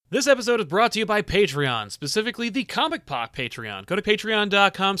This episode is brought to you by Patreon, specifically the Comic Pop Patreon. Go to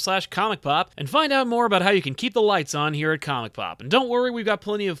patreon.com/comicpop and find out more about how you can keep the lights on here at Comic Pop. And don't worry, we've got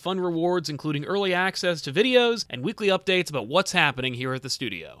plenty of fun rewards, including early access to videos and weekly updates about what's happening here at the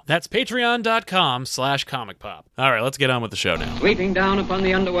studio. That's patreon.com/comicpop. All right, let's get on with the show now. Sweeping down upon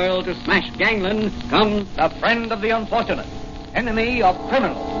the underworld to smash gangland comes the friend of the unfortunate, enemy of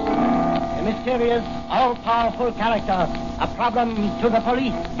criminals. A mysterious, all-powerful character, a problem to the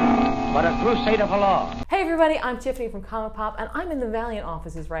police, but a crusader for law. Hey everybody, I'm Tiffany from Comic Pop, and I'm in the Valiant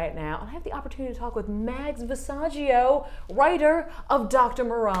offices right now, and I have the opportunity to talk with Mags Visaggio, writer of Dr.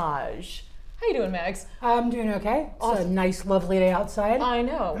 Mirage. How you doing, Mags? I'm doing okay. It's a nice, lovely day outside. I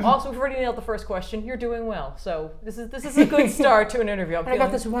know. Also, we've already nailed the first question. You're doing well, so this is a good start to an interview. I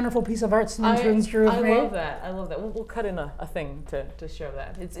got this wonderful piece of art someone turns through with me. I love that. I love that. We'll cut in a thing to show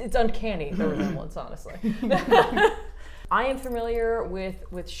that. It's uncanny, the resemblance, honestly. I am familiar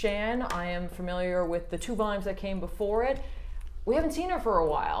with Shan. I am familiar with the 2 volumes that came before it. We haven't seen her for a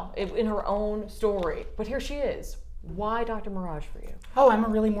while in her own story, but here she is. Why Dr. Mirage for you? Oh, I'm a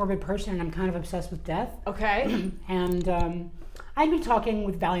really morbid person, and I'm kind of obsessed with death. Okay. And I'd been talking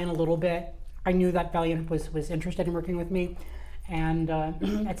with Valiant a little bit. I knew that Valiant was interested in working with me. And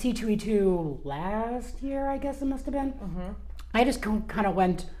at C2E2 last year, I guess it must have been, I just kind of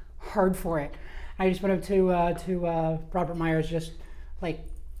went hard for it. I just went up to Robert Myers, just like,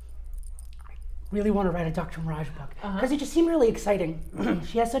 I really want to write a Dr. Mirage book. Because it just seemed really exciting.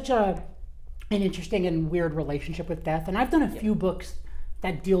 She has such an interesting and weird relationship with death. And I've done a few books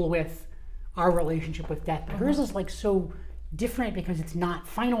that deal with our relationship with death. But hers is like so different because it's not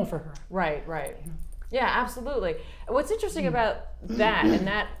final for her. Right. Yeah, absolutely. What's interesting about that and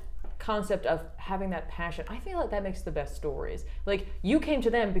that concept of having that passion, I feel like that makes the best stories. Like, you came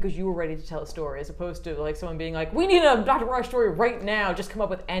to them because you were ready to tell a story, as opposed to like someone being like, we need a Dr. Mirage story right now, just come up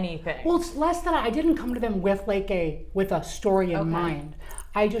with anything. Well, it's less that I didn't come to them with a story in mind.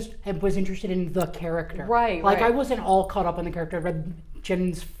 I was interested in the character. Right. I wasn't all caught up on the character. I read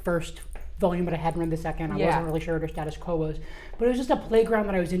Jen's first volume, but I hadn't read the second. I wasn't really sure what her status quo was. But it was just a playground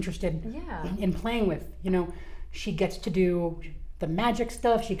that I was interested in playing with. You know, she gets to do the magic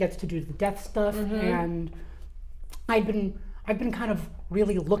stuff, she gets to do the death stuff, and I've been kind of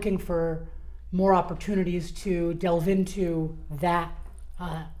really looking for more opportunities to delve into that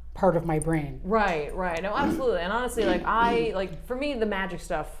part of my brain. Right. No, absolutely. And honestly, for me, the magic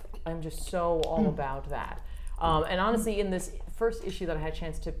stuff, I'm just so all about that. And honestly, in this first issue that I had a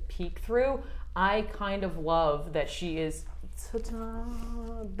chance to peek through, I kind of love that she is,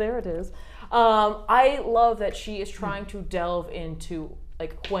 there it is. I love that she is trying to delve into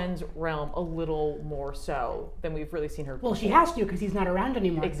like Gwen's realm a little more so than we've really seen her before. Well, she has to because he's not around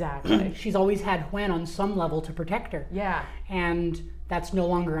anymore. Exactly. She's always had Gwen on some level to protect her. Yeah. And that's no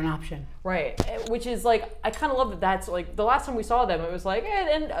longer an option. Right. Which is like, I kind of love that that's like, the last time we saw them, it was like,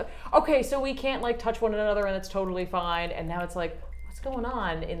 okay, so we can't like touch one another and that's totally fine. And now it's like, what's going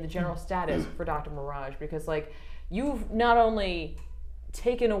on in the general status for Dr. Mirage? Because like, you've not only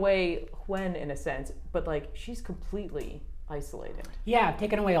taken away Gwen in a sense, but like, she's completely isolated. Yeah, I've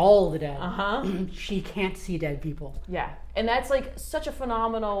taken away all the dead. She can't see dead people. Yeah. And that's like such a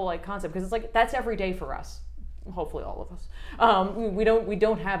phenomenal like concept, because it's like, that's every day for us. Hopefully all of us. We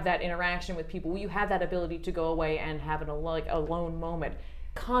don't have that interaction with people. You have that ability to go away and have a lone moment.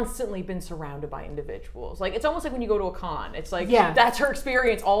 Constantly been surrounded by individuals. Like, it's almost like when you go to a con. It's like, that's her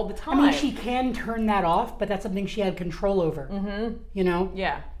experience all the time. I mean, she can turn that off, but that's something she had control over. You know?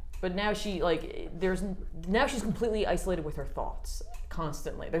 Yeah. But now she's completely isolated with her thoughts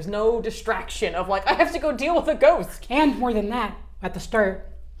constantly. There's no distraction of like, I have to go deal with a ghost. And more than that, at the start,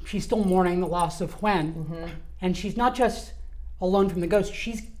 she's still mourning the loss of Gwen. And she's not just alone from the ghost,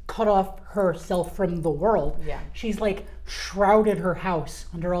 she's cut off herself from the world. Yeah. She's like shrouded her house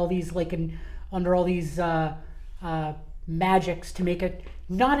under all these magics to make it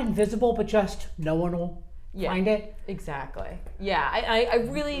not invisible, but just no one will find it. Exactly. Yeah, I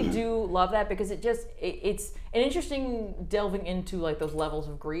really do love that, because it's an interesting delving into like those levels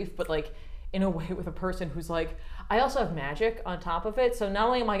of grief, but like in a way with a person who's like, I also have magic on top of it, so not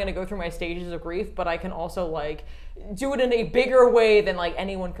only am I going to go through my stages of grief, but I can also like do it in a bigger way than like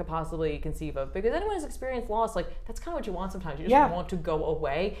anyone could possibly conceive of. Because anyone who's experienced loss, like that's kind of what you want sometimes. You just want to go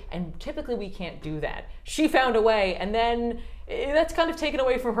away, and typically we can't do that. She found a way, and then that's kind of taken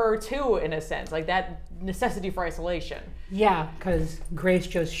away from her too, in a sense, like that necessity for isolation. Yeah, because Grace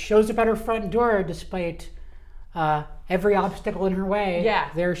just shows up at her front door despite every obstacle in her way. Yeah.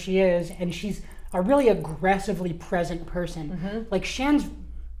 There she is, and she's a really aggressively present person. Like Shan's,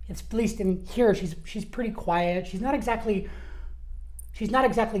 at least in here, she's pretty quiet. She's not exactly she's not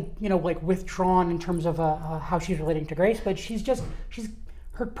exactly, like withdrawn in terms of how she's relating to Grace, but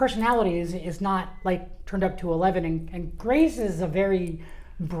her personality is not like turned up to 11, and Grace is a very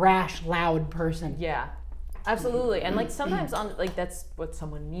brash, loud person. Yeah. Absolutely. And like sometimes that's what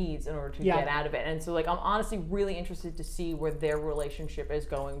someone needs in order to get out of it. And so like I'm honestly really interested to see where their relationship is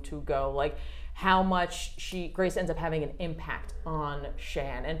going to go. Like how much Grace ends up having an impact on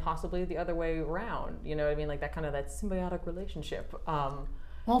Shan, and possibly the other way around. You know what I mean? Like that symbiotic relationship.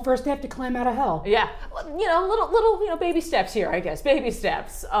 Well, first they have to climb out of hell. Yeah. Little baby steps here, I guess. Baby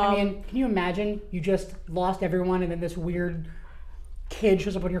steps. I mean, can you imagine you just lost everyone and then this weird kid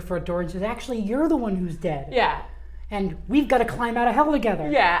shows up on your front door and says, actually, you're the one who's dead. Yeah. And we've got to climb out of hell together.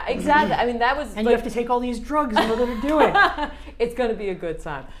 Yeah, exactly. I mean, that was... And you have to take all these drugs in order to do it. It's going to be a good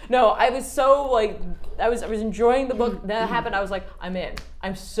time. No, I was so, I was enjoying the book. That happened, I was like, I'm in.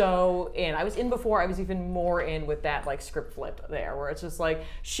 I'm so in. I was in before. I was even more in with that, script flip there, where it's just like,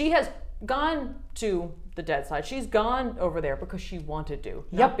 she has gone to the dead side. She's gone over there because she wanted to,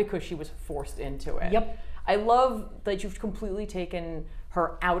 not because she was forced into it. Yep. I love that you've completely taken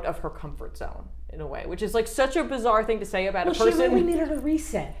her out of her comfort zone in a way, which is such a bizarre thing to say about a person. She really needed a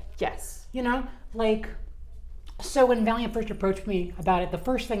reset. Yes. So when Valiant first approached me about it, the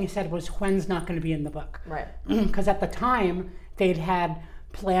first thing he said was Hwen's not going to be in the book. Right. Because at the time, they'd had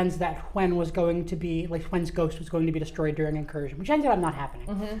plans that Hwen was going to be, Hwen's ghost was going to be destroyed during Incursion, which ended up not happening.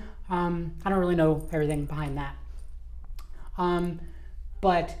 Mm-hmm. I don't really know everything behind that.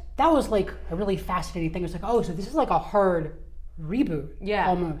 But that was a really fascinating thing. It was so this is a hard reboot,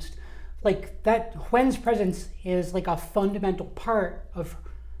 almost. That Hwen's presence is a fundamental part of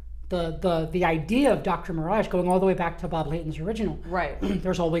the idea of Dr. Mirage, going all the way back to Bob Layton's original. Right.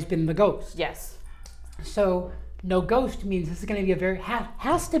 There's always been the ghost. Yes. So no ghost means this is going to be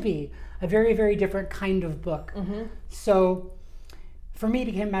has to be a very, very different kind of book. Mm-hmm. So for me, it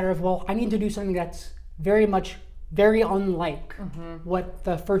became a matter of, I need to do something that's very unlike what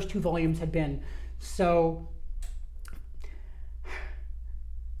the first two volumes had been. So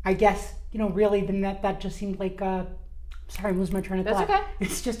I guess, really then that just seemed sorry, I'm losing my train of thought. That's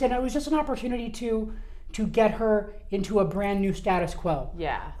okay. It was just an opportunity to get her into a brand new status quo.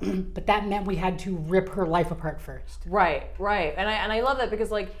 Yeah. But that meant we had to rip her life apart first. Right. And I love that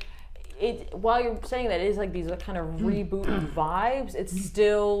because while you're saying that, it is these kind of reboot vibes, it's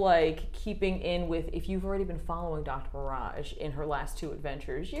still keeping in with, if you've already been following Dr. Mirage in her last two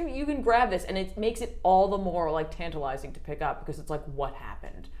adventures, you can grab this, and it makes it all the more tantalizing to pick up, because it's what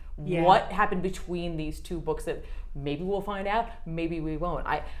happened? Yeah. What happened between these two books that maybe we'll find out, maybe we won't.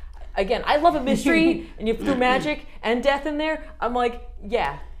 I love a mystery, and you threw magic and death in there. I'm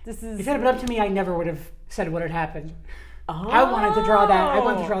this is... If it had been up to me, I never would have said what had happened. Oh. I wanted to draw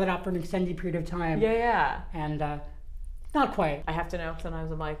that out for an extended period of time. Yeah. And not quite. I have to know.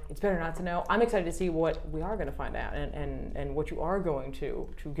 Sometimes I'm it's better not to know. I'm excited to see what we are going to find out, and what you are going to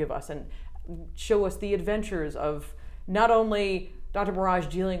give us, and show us the adventures of not only Dr. Mirage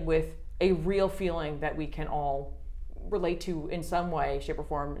dealing with a real feeling that we can all relate to in some way, shape, or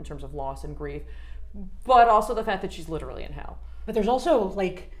form in terms of loss and grief, but also the fact that she's literally in hell. But there's also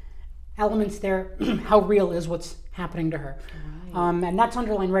elements there, how real is what's happening to her. Right. And that's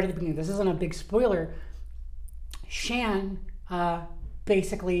underlined right at the beginning. This isn't a big spoiler. Shan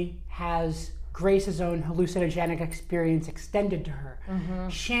basically has Grace's own hallucinogenic experience extended to her. Mm-hmm.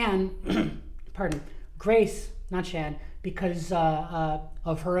 Shan, Grace, not Shan, because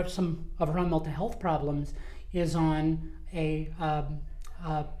of her own mental health problems, is on a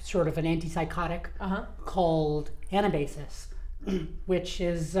sort of an antipsychotic called Anabasis, which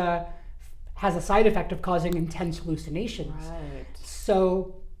is has a side effect of causing intense hallucinations. Right.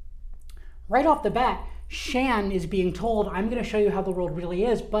 So right off the bat, Shan is being told, I'm going to show you how the world really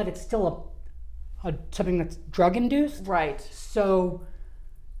is, but it's still a something that's drug induced. Right. So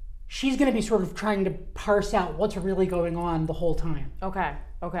she's going to be sort of trying to parse out what's really going on the whole time. Okay.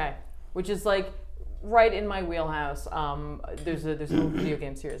 Which is right in my wheelhouse. There's a video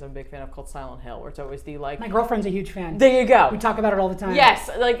game series I'm a big fan of called Silent Hill, where it's always the My girlfriend's a huge fan. There you go. We talk about it all the time. Yes,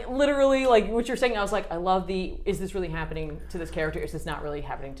 literally, what you're saying. I was I love is this really happening to this character? Is this not really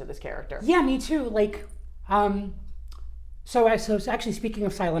happening to this character? Yeah, me too. So actually, speaking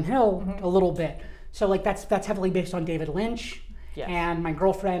of Silent Hill, a little bit. So that's heavily based on David Lynch. Yes. And my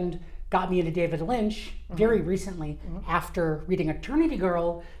girlfriend got me into David Lynch very recently after reading Eternity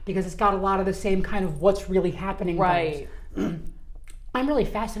Girl, because it's got a lot of the same kind of what's really happening. Right. I'm really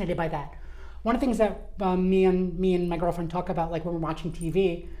fascinated by that. One of the things that me and my girlfriend talk about, when we're watching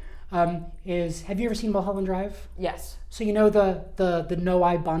TV, is, have you ever seen Mulholland Drive? Yes. So you know the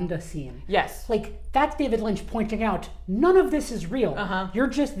Noai Banda scene? Yes. Like, that's David Lynch pointing out, none of this is real.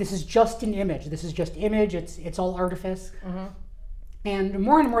 This is just an image. This is just image. It's all artifice. And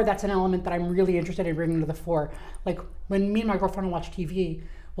more, that's an element that I'm really interested in bringing to the fore. Like, when me and my girlfriend watch TV,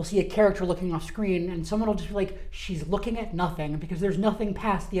 we'll see a character looking off screen, and someone will just be like, she's looking at nothing, because there's nothing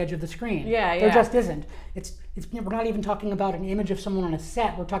past the edge of the screen. There just isn't. We're not even talking about an image of someone on a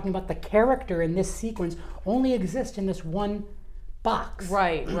set. We're talking about the character in this sequence only exists in this one box.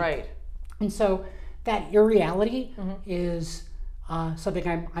 Right. And so that irreality is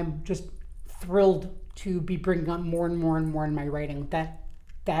something I'm just thrilled to be bringing up more and more in my writing.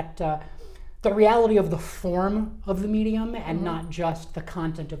 The reality of the form of the medium and not just the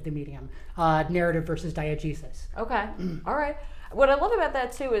content of the medium. Narrative versus diegesis. Okay. All right. What I love about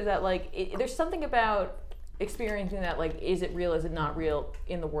that too is that there's something about experiencing that, like, is it real, is it not real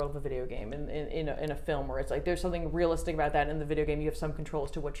in the world of a video game, in a film, where it's like there's something realistic about that. In the video game, you have some control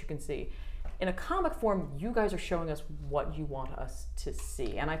as to what you can see. In a comic form, you guys are showing us what you want us to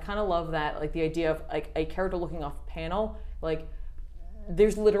see, and I kind of love that, like the idea of like a character looking off panel, like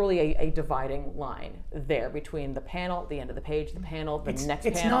there's literally a dividing line there between the panel, the end of the page, the panel, the next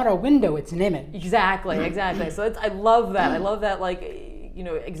panel. It's not a window, it's an image. Exactly. So I love that. I love that,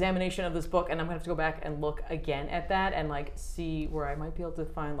 examination of this book, and I'm gonna have to go back and look again at that and like see where I might be able to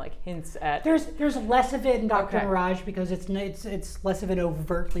find like hints at. There's less of it in Dr. Mirage because it's less of an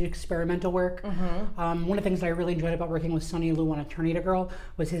overtly experimental work. One of the things that I really enjoyed about working with Sonny Liu on Eternity Girl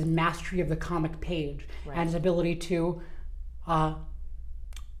was his mastery of the comic page and his ability to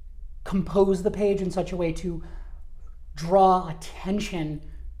compose the page in such a way to draw attention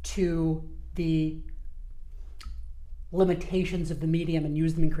to the limitations of the medium and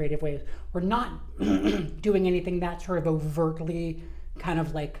use them in creative ways. We're not doing anything that sort of overtly kind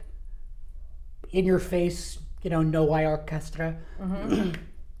of like in your face, no-why orchestra.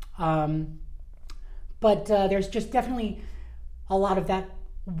 But there's just definitely a lot of that.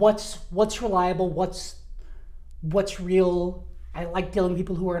 What's reliable? What's real? I like dealing with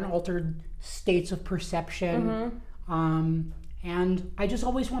people who are in altered states of perception. And I just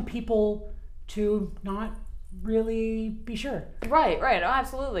always want people to not really be sure. Right. Oh,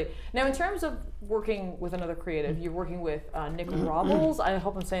 absolutely. Now, in terms of working with another creative, you're working with Nick Robles. I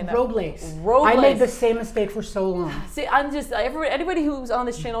hope I'm saying that. Robles. I made the same mistake for so long. See, anybody who's on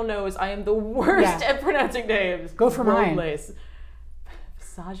this channel knows I am the worst at pronouncing names. Go for Robles.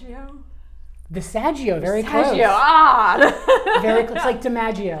 Mine. Visaggio, very close. Very close. It's like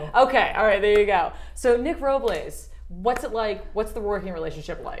DiMaggio. Okay, all right, there you go. So Nick Robles, what's it like? What's the working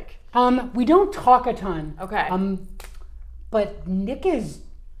relationship like? We don't talk a ton. Okay. But Nick is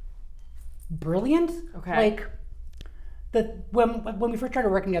brilliant. Okay. Like, when we first started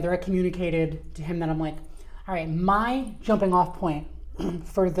working together, I communicated to him that I'm like, all right, my jumping off point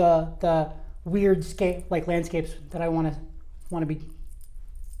for the weird landscapes that I want to be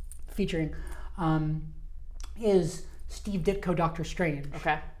featuring is Steve Ditko Doctor Strange.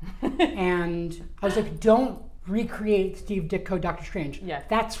 Okay. And I was like, don't recreate Steve Ditko Doctor Strange. Yeah.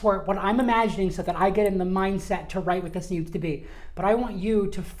 That's what I'm imagining so that I get in the mindset to write what this needs to be. But I want you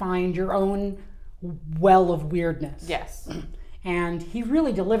to find your own well of weirdness. Yes. And he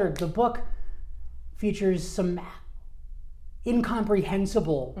really delivered. The book features some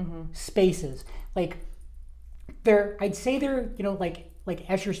incomprehensible spaces. Like, I'd say they're, like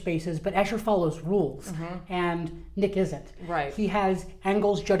Escher spaces, but Escher follows rules, and Nick isn't. Right. He has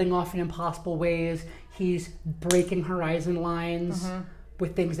angles jutting off in impossible ways. He's breaking horizon lines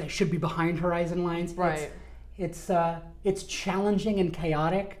with things that should be behind horizon lines. Right. It's challenging and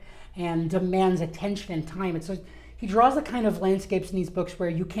chaotic, and demands attention and time. He draws the kind of landscapes in these books where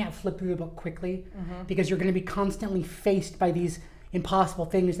you can't flip through the book quickly because you're going to be constantly faced by these impossible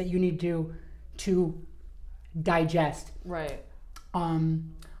things that you need to digest. Right.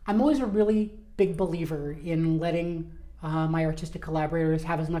 I'm always a really big believer in letting my artistic collaborators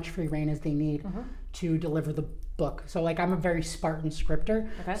have as much free reign as they need to deliver the book. So, I'm a very Spartan scripter.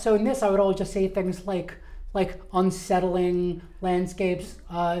 Okay. So in this, I would always just say things like unsettling landscapes,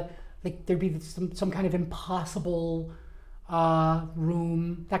 like there'd be some kind of impossible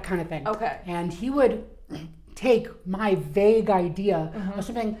room, that kind of thing. Okay. And he would take my vague idea of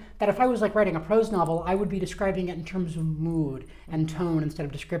something that if I was writing a prose novel, I would be describing it in terms of mood and tone instead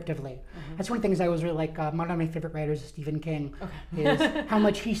of descriptively. That's one of the things I was really like. One of my favorite writers is Stephen King, is how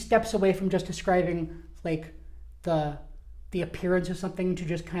much he steps away from just describing the appearance of something to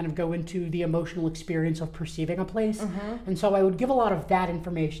just kind of go into the emotional experience of perceiving a place. And so I would give a lot of that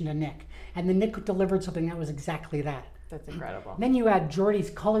information to Nick, and then Nick delivered something that was exactly that. That's incredible. Then you add Jordy's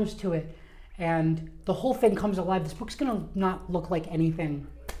colors to it, and the whole thing comes alive. This book's gonna not look like anything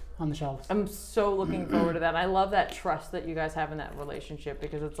on the shelves. I'm so looking forward to that. And I love that trust that you guys have in that relationship,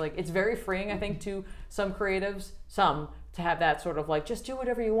 because it's very freeing, I think, to some creatives, to have that sort of like, just do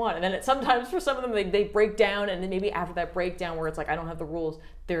whatever you want. And then sometimes for some of them, they break down, and then maybe after that breakdown where it's like, I don't have the rules,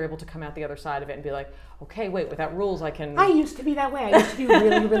 they're able to come out the other side of it and be like, okay, wait, without rules, I can... I used to be that way. I used to do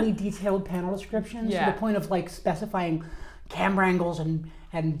really, really detailed panel descriptions Yeah. to the point of like specifying camera angles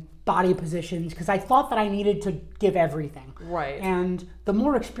and body positions, because I thought that I needed to give everything. Right. And the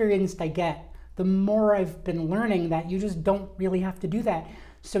more experienced I get, the more I've been learning that you just don't really have to do that.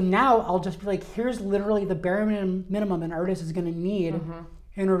 So now I'll just be like, here's literally the bare minimum an artist is going to need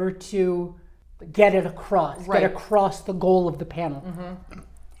in order to get it across, Right. get across the goal of the panel.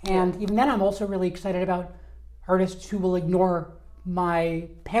 And even then, I'm also really excited about artists who will ignore my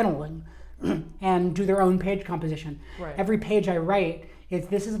paneling and do their own page composition. Right. Every page I write is,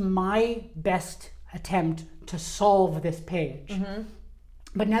 this is my best attempt to solve this page.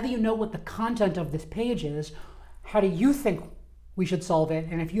 But now that you know what the content of this page is, how do you think we should solve it?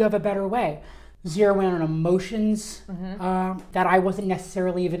 And if you have a better way, zero in on emotions that I wasn't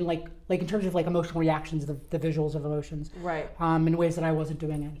necessarily even like in terms of like emotional reactions, the visuals of emotions, Right. in ways that I wasn't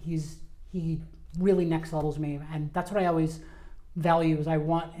doing it. He really next levels me, and that's what I always value. Is I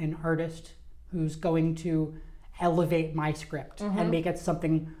want an artist who's going to elevate my script and make it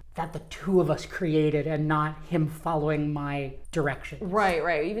something that the two of us created, and not him following my direction.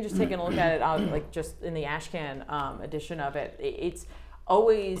 Right. Even just taking a look at it, like just in the Ashcan edition of it, it's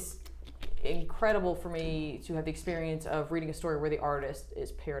always incredible for me to have the experience of reading a story where the artist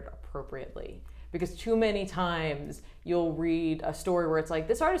is paired appropriately. Because too many times you'll read a story where it's like,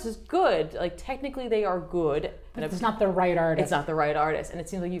 this artist is good, like technically they are good, But it's not the right artist. it's not the right artist. And it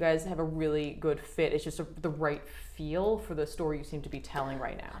seems like you guys have a really good fit. It's just the right feel for the story you seem to be telling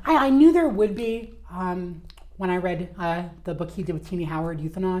right now. I knew there would be when I read the book he did with Teenie Howard,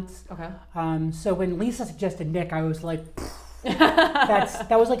 Euthonauts. Okay. So when Lisa suggested Nick, I was like, that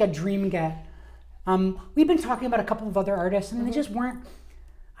was like a dream get. We've been talking about a couple of other artists, and they just weren't.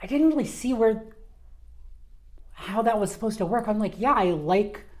 I didn't really see how that was supposed to work. I'm like, yeah, I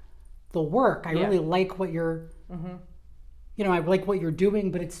like the work. I really like what you're. I like what you're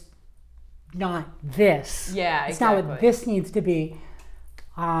doing, but it's not this. Yeah, it's not what exactly. this needs to be.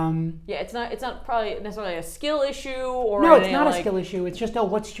 Yeah, it's not probably necessarily a skill issue or No, it's anything not a like, skill issue. It's just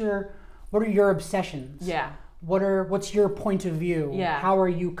what are your obsessions? Yeah. What's your point of view? Yeah. How are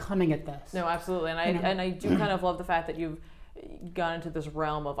you coming at this? No, absolutely. And I do kind of love the fact that you've gone into this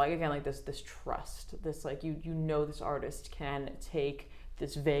realm of like, again, like this trust, this like you know this artist can take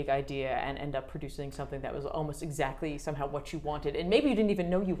this vague idea and end up producing something that was almost exactly somehow what you wanted, and maybe you didn't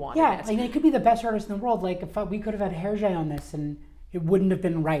even know you wanted Yeah, it. I mean, it could be the best artist in the world. Like if we could have had Hergé on this, and it wouldn't have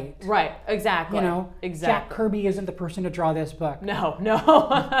been right. Right, exactly. Exactly. Jack Kirby isn't the person to draw this book. No.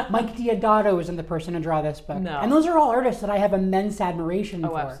 Mike Diodato isn't the person to draw this book. No. And those are all artists that I have immense admiration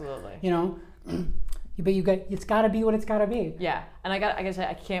for. Oh, absolutely. But it's got to be what it's got to be. Yeah, and I gotta say,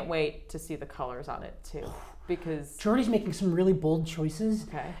 I can't wait to see the colors on it too, because Jordy's making some really bold choices.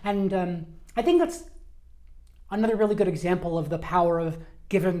 Okay. And I think that's another really good example of the power of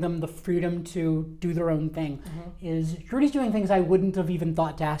giving them the freedom to do their own thing. Is Jordy's doing things I wouldn't have even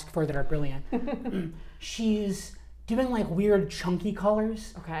thought to ask for that are brilliant. She's doing like weird chunky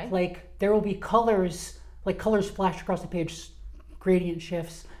colors. Okay. Like there will be colors flashed across the page, gradient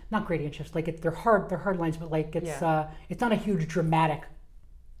shifts. Not gradient shifts, like they're hard lines, but like it's not a huge dramatic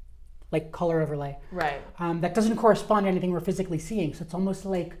like color overlay. right. That doesn't correspond to anything we're physically seeing. So it's almost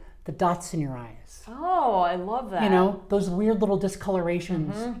like the dots in your eyes. Oh, I love that. Those weird little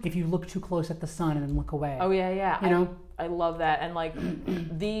discolorations if you look too close at the sun and then look away. Oh yeah. I love that, and like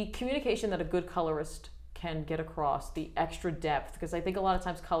the communication that a good colorist can get across, the extra depth, because I think a lot of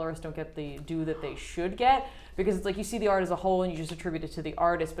times colorists don't get the due that they should get, because it's like you see the art as a whole and you just attribute it to the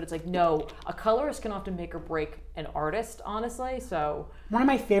artist, but it's like, no, a colorist can often make or break an artist, honestly. So One of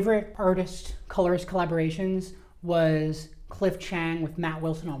my favorite colorist collaborations was Cliff Chang with Matt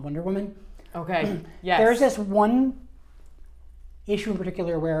Wilson on Wonder Woman. okay, yes, There's this one issue in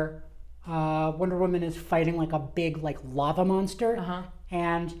particular where Wonder Woman is fighting like a big like lava monster,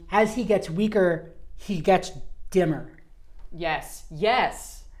 and as he gets weaker, he gets dimmer. yes,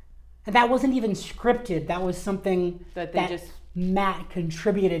 And that wasn't even scripted. That was something That they just- Matt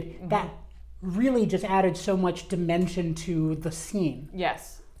contributed. That really just added so much dimension to the scene.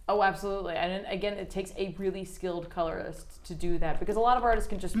 yes. Oh, absolutely. And again, it takes a really skilled colorist to do that, because a lot of artists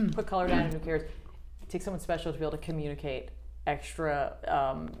can just put color down and who cares. It takes someone special to be able to communicate extra,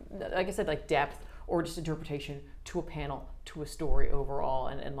 like I said, like depth or just interpretation to a panel, to a story overall.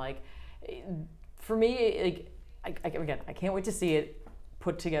 And like, for me, like, again, I can't wait to see it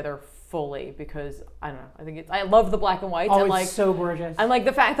put together fully, because I don't know, I think I love the black and whites. Oh, and it's like, so gorgeous. and like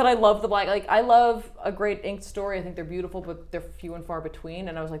the fact that I love I love a great inked story. I think they're beautiful, but they're few and far between.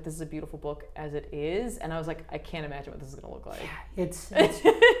 And I was like, this is a beautiful book as it is. And I was like, I can't imagine what this is going to look like. It's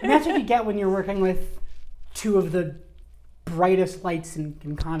and that's what you get when you're working with two of the brightest lights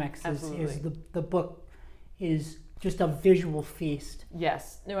in comics. Is the book is just a visual feast.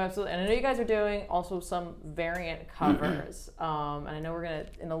 Yes, no, absolutely. And I know you guys are doing also some variant covers. And I know we're going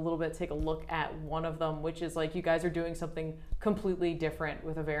to, in a little bit, take a look at one of them, which is like you guys are doing something completely different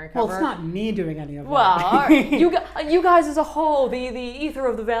with a variant cover. Well, it's not me doing any of that. Well, you guys as a whole, the ether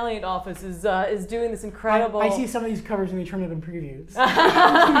of the Valiant office is doing this incredible... I see some of these covers and they turn up in previews.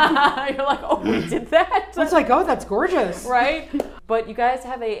 You're like, oh, we did that? It's like, oh, that's gorgeous. Right? But you guys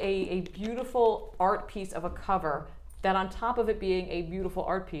have a beautiful art piece of a cover that, on top of it being a beautiful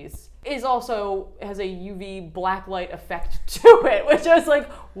art piece, is also has a UV blacklight effect to it, which I was like,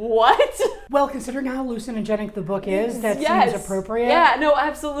 what? Well, considering how hallucinogenic the book is, that Yes. seems appropriate. Yeah, no,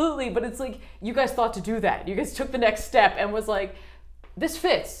 absolutely. But it's like, you guys thought to do that. You guys took the next step and was like, this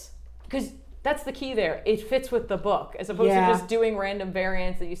fits. Because that's the key there. It fits with the book, as opposed to just doing random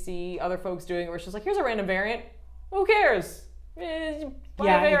variants that you see other folks doing, where it's just like, here's a random variant. Who cares? Buy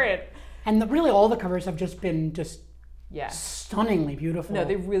a variant. And really all the covers have just been Yeah. stunningly beautiful. No,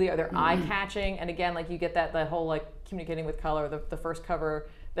 they really are. They're eye-catching. And again, like you get that whole like communicating with color, the first cover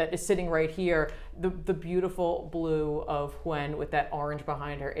that is sitting right here, the beautiful blue of Gwen with that orange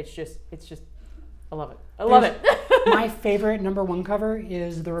behind her. It's just, I love it. I love it. My favorite #1 cover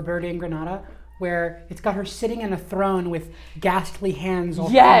is the Roberta in Granada, where it's got her sitting in a throne with ghastly hands all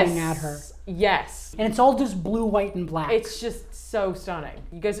pointing at her. Yes. And it's all just blue, white, and black. It's just so stunning.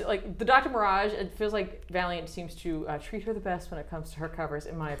 You guys, like, the Dr. Mirage, it feels like Valiant seems to treat her the best when it comes to her covers,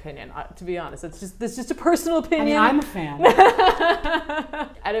 in my opinion. To be honest, that's just a personal I opinion. mean, I'm a fan.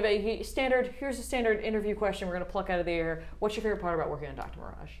 Out of here's a standard interview question we're going to pluck out of the air. What's your favorite part about working on Dr.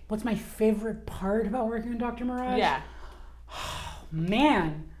 Mirage? What's my favorite part about working on Dr. Mirage? Yeah.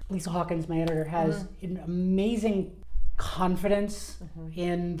 Man, Lisa Hawkins, my editor, has an amazing confidence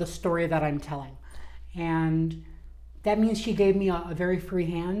in the story that I'm telling. And that means she gave me a very free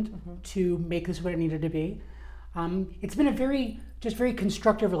hand to make this what it needed to be. It's been a very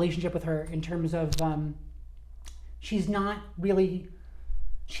constructive relationship with her in terms of she's not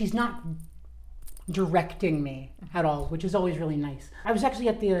directing me at all, which is always really nice. I was actually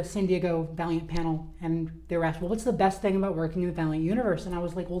at the San Diego Valiant panel, and they were asked, well, what's the best thing about working in the Valiant universe? And I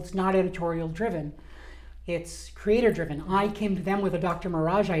was like, well, it's not editorial driven. It's creator driven. I came to them with a Dr.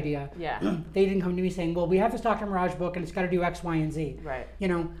 Mirage idea. Yeah. They didn't come to me saying, well, we have this Dr. Mirage book and it's got to do X, Y, and Z. Right. You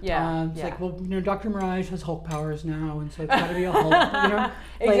know? Yeah. It's like, well, Dr. Mirage has Hulk powers now, and so it's got to be a Hulk, you know?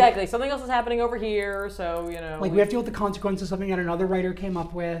 Exactly. Something else is happening over here, so, Like, we have to deal with the consequences of something that another writer came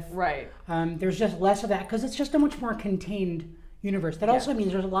up with. Right. There's just less of that, because it's just a much more contained universe. That also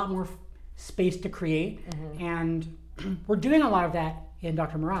means there's a lot more space to create, and we're doing a lot of that in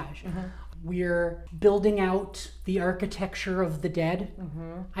Dr. Mirage. We're building out the architecture of the dead.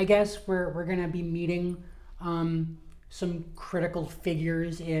 I guess we're going to be meeting some critical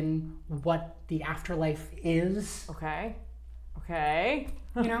figures in what the afterlife is. Okay. You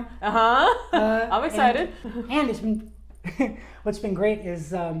know? I'm excited. And it's been what's been great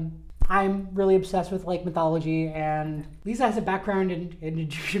is I'm really obsessed with like mythology, and Lisa has a background in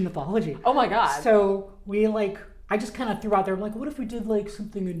Egyptian mythology. Oh my god. So I just kind of threw out there, I'm like, what if we did like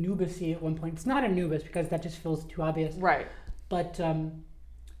something Anubis-y at one point? It's not Anubis because that just feels too obvious. Right. But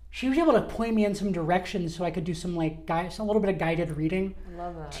she was able to point me in some directions so I could do some like a little bit of guided reading. I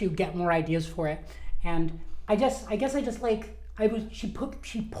love that. To get more ideas for it. And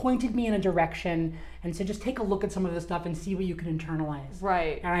she pointed me in a direction and said, just take a look at some of this stuff and see what you can internalize.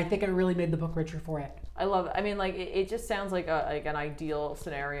 Right. And I think it really made the book richer for it. I love it. I mean, like, it just sounds like an ideal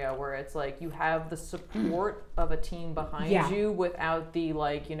scenario where it's like you have the support of a team behind you without the,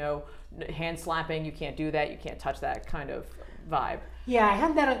 like, hand slapping, you can't do that, you can't touch that kind of vibe. Yeah, I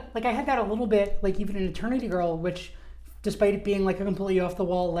had that a little bit, like even in Eternity Girl, which despite it being like a completely off the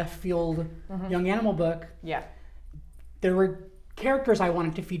wall, left field young animal book, there were characters I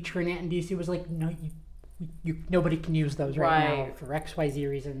wanted to feature in it, and DC was like, no, nobody can use those right now for XYZ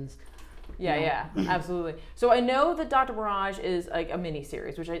reasons. Yeah, absolutely. So I know that Dr. Barrage is like a mini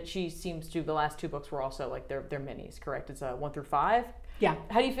series, which she seems to. The last 2 books were also like they're minis, correct? It's 1 through 5. Yeah.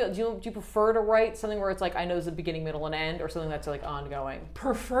 How do you feel? Do you prefer to write something where it's like I know there's a beginning, middle, and end, or something that's like ongoing?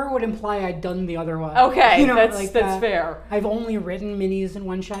 Prefer would imply I'd done the other one. Okay, that's fair. I've only written minis and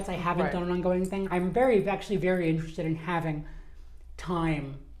one shots. I haven't Right. done an ongoing thing. I'm actually very interested in having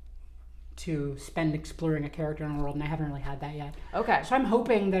time to spend exploring a character in a world, and I haven't really had that yet. Okay. So I'm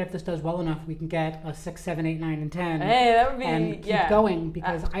hoping that if this does well enough, we can get a 6, 7, 8, 9, and 10. Hey, that would be and keep going,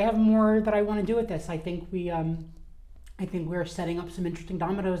 because I have more that I want to do with this. I think we're setting up some interesting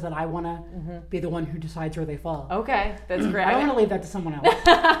dominoes that I want to be the one who decides where they fall. Okay, that's great. I don't want to leave that to someone else.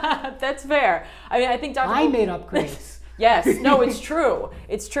 That's fair. I mean, I think Dr. I made up Grace. Yes, no, it's true.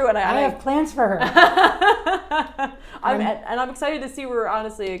 It's true, and I have plans for her. I'm excited to see where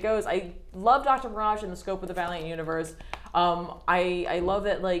honestly it goes. I love Dr. Barrage and the scope of the Valiant universe. I love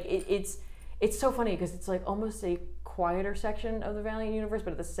that like it's so funny because it's like almost a quieter section of the Valiant universe, but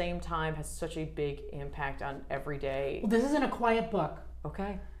at the same time has such a big impact on everyday. Well, this isn't a quiet book.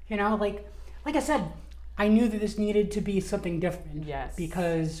 Okay. You know, like I said, I knew that this needed to be something different. Yes.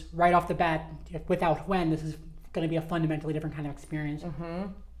 Because right off the bat, without When, this is going to be a fundamentally different kind of experience.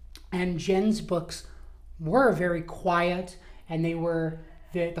 And Jen's books were very quiet, and they were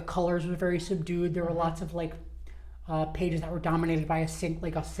the colors were very subdued. There were lots of like pages that were dominated by a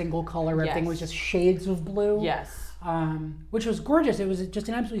single color. Where everything was just shades of blue. Yes. Which was gorgeous. It was just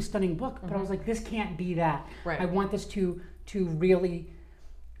an absolutely stunning book. But I was like, this can't be that. Right. I want this to really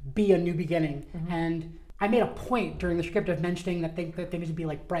be a new beginning. And I made a point during the script of mentioning that things would be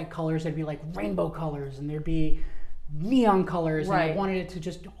like bright colors. There'd be like rainbow colors, and there'd be neon colors. Right. And I wanted it to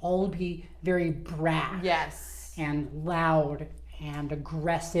just all be very brash. Yes. And loud and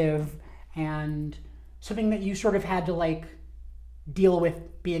aggressive, and something that you sort of had to like deal with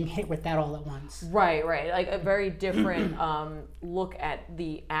being hit with that all at once. Right. Like a very different look at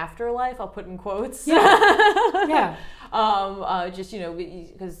the afterlife. I'll put in quotes. Yeah. Just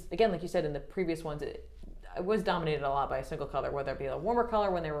because again, like you said in the previous ones, it was dominated a lot by a single color, whether it be a warmer color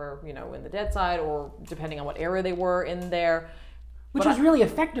when they were in the dead side, or depending on what era they were in there. Which was really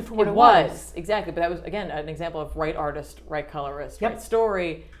effective for what it was. Exactly, but that was again an example of right artist, right colorist, right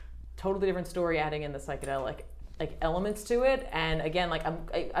story. Totally different story, adding in the psychedelic like elements to it. And again, like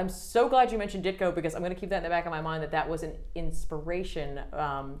I'm so glad you mentioned Ditko, because I'm going to keep that in the back of my mind that was an inspiration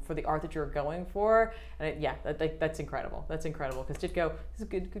for the art that you're going for. And that's incredible. That's incredible, because Ditko is a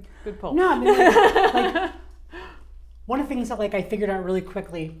good pull. No, I mean, like one of the things that like I figured out really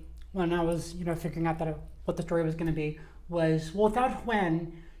quickly when I was figuring out what the story was going to be was, well, without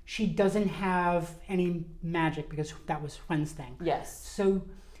When, she doesn't have any magic, because that was When's thing. Yes. So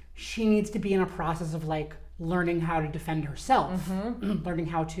she needs to be in a process of like learning how to defend herself, learning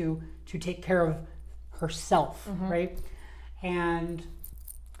how to take care of herself, right? And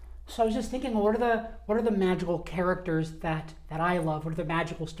so I was just thinking, well, what are the magical characters that I love? What are the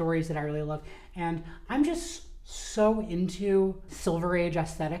magical stories that I really love? And I'm just so into Silver Age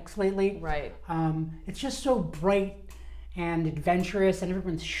aesthetics lately. Right. It's just so bright and adventurous, and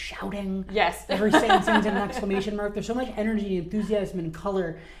everyone's shouting. Yes. Every sentence ends in an exclamation mark. There's so much energy, enthusiasm, and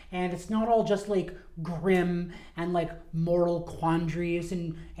color, and it's not all just like grim and like moral quandaries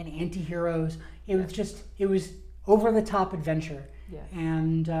and anti-heroes. It was over the top adventure. Yeah.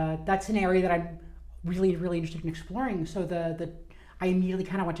 And that's an area that I'm really, really interested in exploring. So I immediately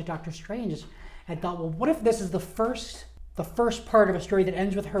kind of went to Doctor Strange and thought, well, what if this is the first part of a story that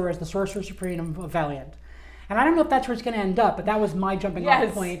ends with her as the Sorcerer Supreme of Valiant? And I don't know if that's where it's going to end up, but that was my jumping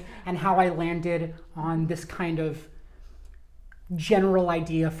off point and how I landed on this kind of general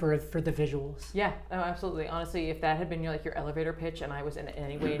idea for the visuals. Yeah, no, absolutely. Honestly, if that had been your elevator pitch and I was in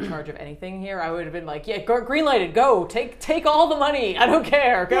any way in charge of anything here, I would have been like, yeah, green-lighted, go, take all the money, I don't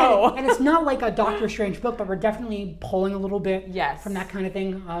care, go. Yeah, and it's not like a Doctor Strange book, but we're definitely pulling a little bit from that kind of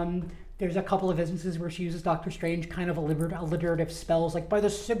thing. There's a couple of instances where she uses Doctor Strange kind of alliterative spells, like by the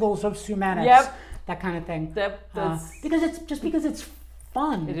sigils of Sumanus, that kind of thing. Because it's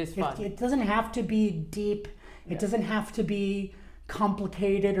fun. It is fun. It doesn't have to be deep. It doesn't have to be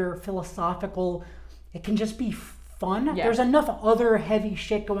complicated or philosophical. It can just be fun. Yeah. There's enough other heavy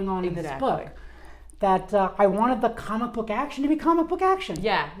shit going on in this book that I wanted the comic book action to be comic book action.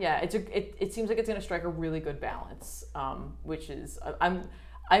 Yeah. It seems like it's going to strike a really good balance, which is I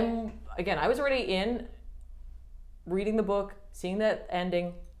was already in reading the book, seeing that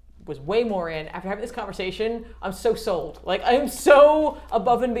ending, was way more in. After having this conversation, I'm so sold. Like, I'm so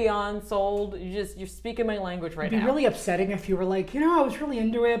above and beyond sold. You're speaking my language right now. It'd be really upsetting if you were like, I was really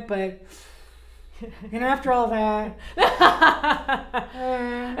into it, but after all that,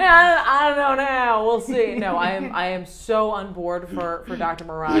 I don't know now. We'll see. No, I am so on board for Dr.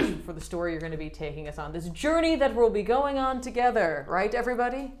 Mirage, for the story you're going to be taking us on. This journey that we'll be going on together. Right,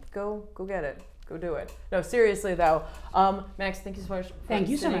 everybody? Go get it. Go do it. No, seriously though. Max, thank you so much for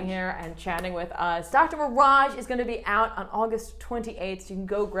sitting here and chatting with us. Dr. Mirage is going to be out on August 28th, so you can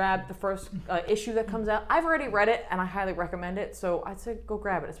go grab the first issue that comes out. I've already read it, and I highly recommend it, so I'd say go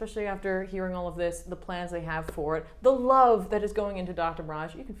grab it, especially after hearing all of this, the plans they have for it, the love that is going into Dr.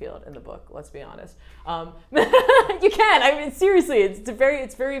 Mirage. You can feel it in the book, let's be honest. You can. I mean, seriously, it's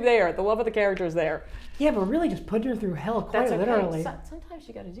very there. The love of the character is there. Yeah, but really just putting her through hell, quite literally. Sometimes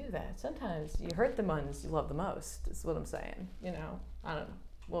you got to do that. Sometimes you hurt the ones you love the most. Is what I'm saying. I don't know.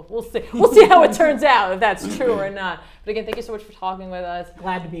 Well, we'll see. We'll see how it turns out, if that's true or not. But again, thank you so much for talking with us.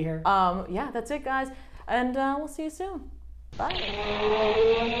 Glad to be here. Yeah, that's it, guys, and we'll see you soon. Bye.